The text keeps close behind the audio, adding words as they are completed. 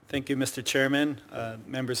Thank you, Mr. Chairman,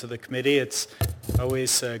 members of the committee. It's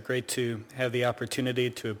always great to have the opportunity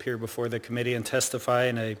to appear before the committee and testify,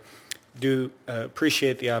 and I do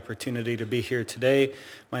appreciate the opportunity to be here today.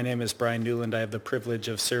 My name is Bryan Newland. I have the privilege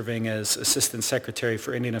of serving as Assistant Secretary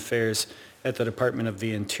for Indian Affairs at the Department of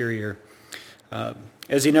the Interior.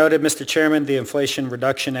 As you noted, Mr. Chairman, the Inflation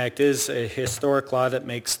Reduction Act is a historic law that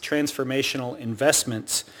makes transformational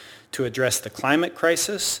investments to address the climate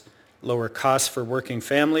crisis, lower costs for working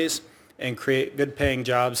families, and create good-paying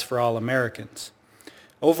jobs for all Americans.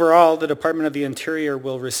 Overall, the Department of the Interior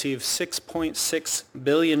will receive $6.6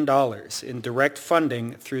 billion in direct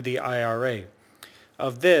funding through the IRA.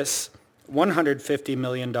 Of this, $150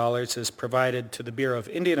 million is provided to the Bureau of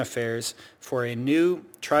Indian Affairs for a new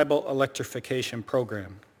tribal electrification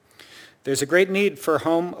program. There's a great need for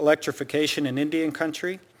home electrification in Indian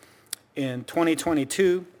country. In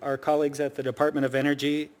 2022, our colleagues at the Department of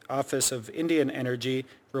Energy, Office of Indian Energy,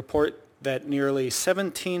 report that nearly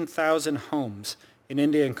 17,000 homes in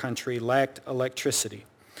Indian country lacked electricity,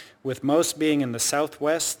 with most being in the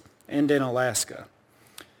Southwest and in Alaska.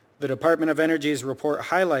 The Department of Energy's report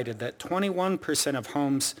highlighted that 21% of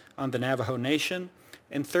homes on the Navajo Nation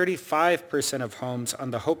and 35% of homes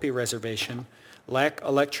on the Hopi Reservation lack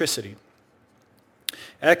electricity.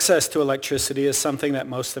 Access to electricity is something that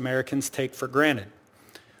most Americans take for granted.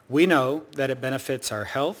 We know that it benefits our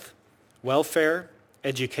health, welfare,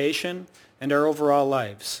 education, and our overall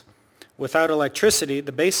lives. Without electricity,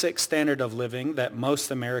 the basic standard of living that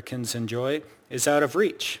most Americans enjoy is out of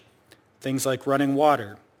reach. Things like running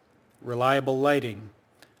water, reliable lighting,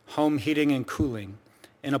 home heating and cooling,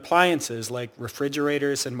 and appliances like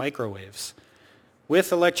refrigerators and microwaves.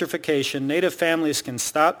 With electrification, Native families can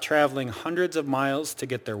stop traveling hundreds of miles to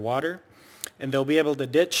get their water, and they'll be able to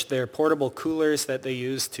ditch their portable coolers that they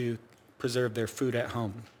use to preserve their food at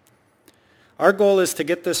home. Our goal is to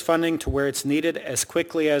get this funding to where it's needed as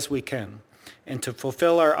quickly as we can, and to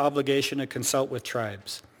fulfill our obligation to consult with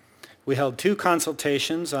tribes. We held 2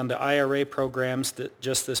 consultations on the IRA programs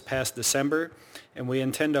just this past December, and we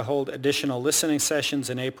intend to hold additional listening sessions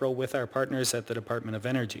in April with our partners at the Department of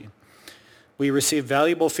Energy. We received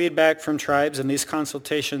valuable feedback from tribes, and these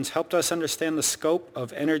consultations helped us understand the scope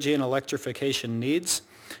of energy and electrification needs,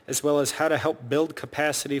 as well as how to help build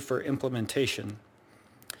capacity for implementation.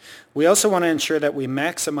 We also want to ensure that we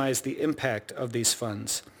maximize the impact of these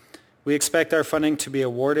funds. We expect our funding to be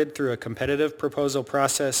awarded through a competitive proposal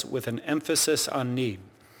process with an emphasis on need,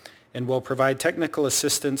 and will provide technical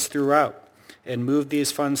assistance throughout and move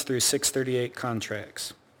these funds through 638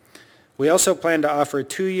 contracts. We also plan to offer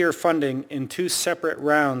 2-year funding in 2 separate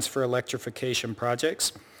rounds for electrification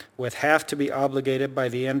projects, with half to be obligated by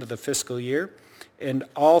the end of the fiscal year and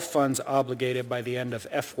all funds obligated by the end of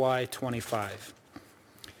FY25.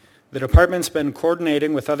 The department's been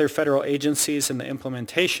coordinating with other federal agencies in the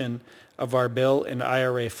implementation of our bill and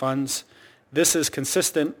IRA funds. This is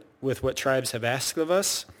consistent with what tribes have asked of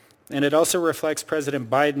us, and it also reflects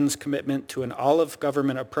President Biden's commitment to an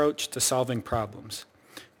all-of-government approach to solving problems.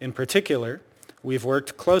 In particular, we've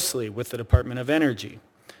worked closely with the Department of Energy,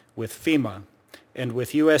 with FEMA, and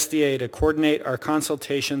with USDA to coordinate our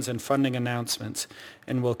consultations and funding announcements,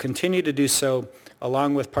 and will continue to do so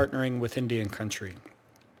along with partnering with Indian country.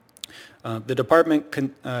 The department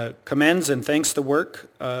commends and thanks the work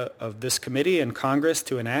of this committee and Congress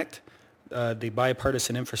to enact the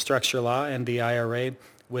bipartisan infrastructure law and the IRA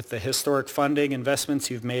with the historic funding investments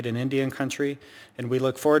you've made in Indian country, and we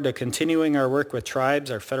look forward to continuing our work with tribes,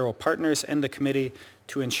 our federal partners, and the committee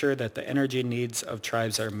to ensure that the energy needs of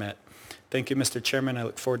tribes are met. Thank you, Mr. Chairman. I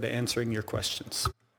look forward to answering your questions.